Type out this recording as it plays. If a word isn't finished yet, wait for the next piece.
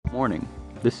Morning.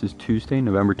 This is Tuesday,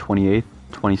 November 28th,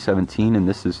 2017, and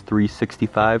this is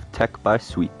 365 Tech by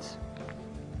Sweets.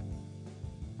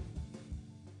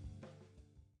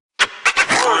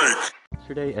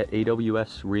 Yesterday at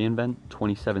AWS reInvent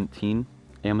 2017,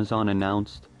 Amazon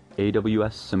announced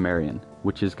AWS Sumerian,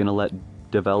 which is going to let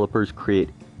developers create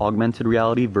augmented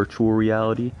reality, virtual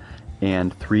reality,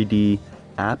 and 3D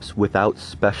apps without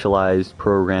specialized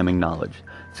programming knowledge.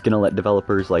 It's going to let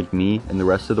developers like me and the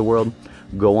rest of the world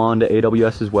go on to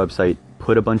AWS's website,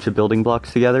 put a bunch of building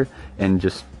blocks together, and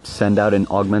just send out an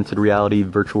augmented reality,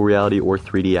 virtual reality, or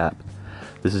 3D app.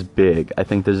 This is big. I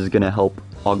think this is going to help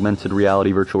augmented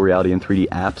reality, virtual reality, and 3D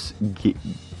apps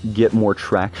get more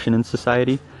traction in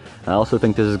society. I also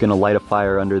think this is going to light a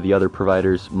fire under the other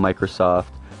providers,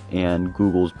 Microsoft and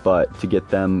Google's butt, to get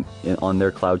them on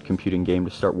their cloud computing game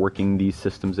to start working these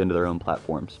systems into their own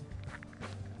platforms.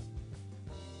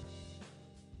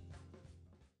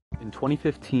 In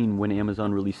 2015, when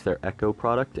Amazon released their Echo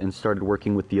product and started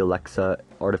working with the Alexa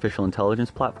artificial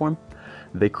intelligence platform,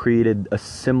 they created a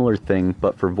similar thing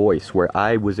but for voice, where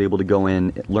I was able to go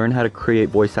in, learn how to create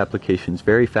voice applications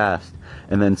very fast,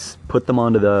 and then put them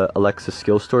onto the Alexa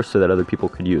skill store so that other people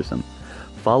could use them.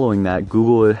 Following that,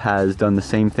 Google has done the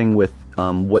same thing with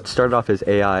what started off as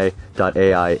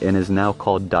AI.ai and is now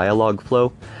called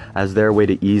Dialogflow, as their way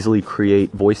to easily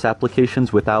create voice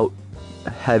applications without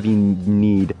heavy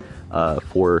need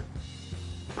for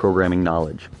programming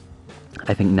knowledge.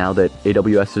 I think now that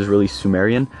AWS has released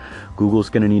Sumerian, Google's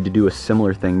going to need to do a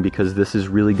similar thing, because this is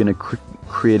really going to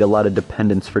create a lot of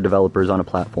dependence for developers on a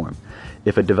platform.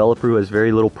 If a developer who has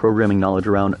very little programming knowledge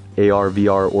around AR,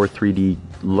 VR, or 3D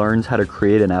learns how to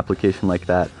create an application like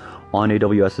that on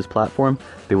AWS's platform,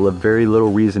 they will have very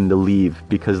little reason to leave,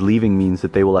 because leaving means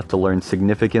that they will have to learn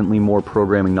significantly more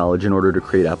programming knowledge in order to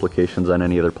create applications on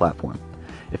any other platform.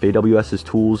 If AWS's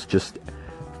tools just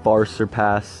far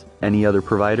surpass any other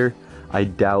provider, I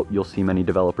doubt you'll see many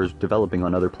developers developing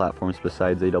on other platforms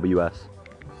besides AWS.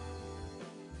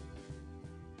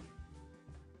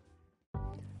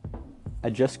 I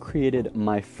just created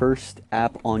my first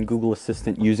app on Google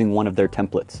Assistant using one of their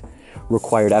templates.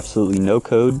 Required absolutely no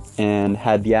code and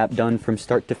had the app done from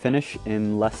start to finish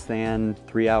in less than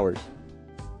 3 hours.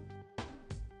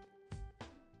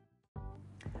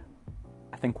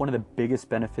 I think one of the biggest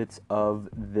benefits of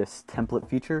this template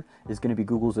feature is going to be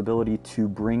Google's ability to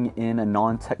bring in a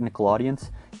non-technical audience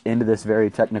into this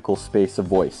very technical space of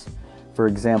voice. For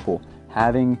example,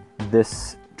 having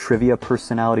this trivia,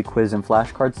 personality quiz, and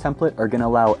flashcards template are going to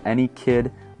allow any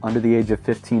kid under the age of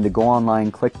 15 to go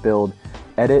online, click build,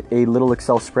 edit a little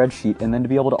Excel spreadsheet, and then to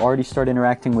be able to already start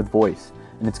interacting with voice.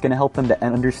 And it's going to help them to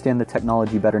understand the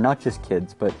technology better, not just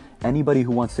kids, but anybody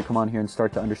who wants to come on here and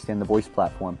start to understand the voice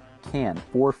platform can,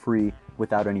 for free,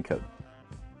 without any code.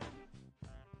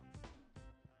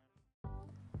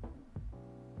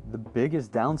 The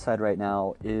biggest downside right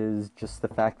now is just the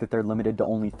fact that they're limited to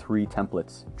only 3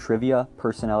 templates: trivia,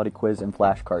 personality quiz, and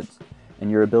flashcards. And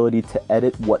your ability to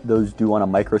edit what those do on a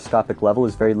microscopic level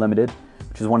is very limited,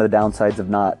 which is one of the downsides of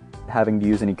not having to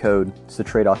use any code. It's the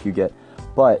trade-off you get.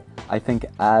 But I think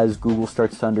as Google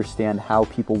starts to understand how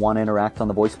people want to interact on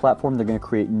the voice platform, they're going to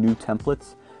create new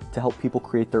templates to help people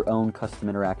create their own custom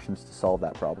interactions to solve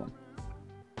that problem.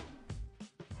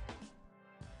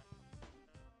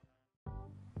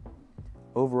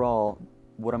 Overall,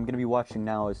 what I'm going to be watching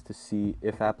now is to see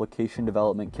if application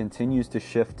development continues to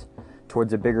shift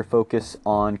towards a bigger focus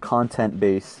on content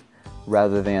base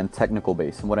rather than technical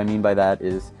base. And what I mean by that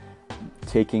is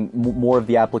taking more of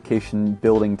the application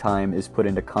building time is put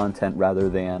into content rather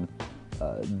than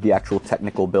the actual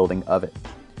technical building of it.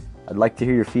 I'd like to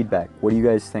hear your feedback. What do you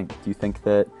guys think? Do you think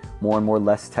that more and more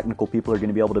less technical people are going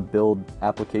to be able to build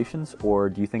applications, or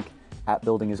do you think app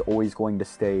building is always going to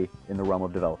stay in the realm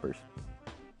of developers?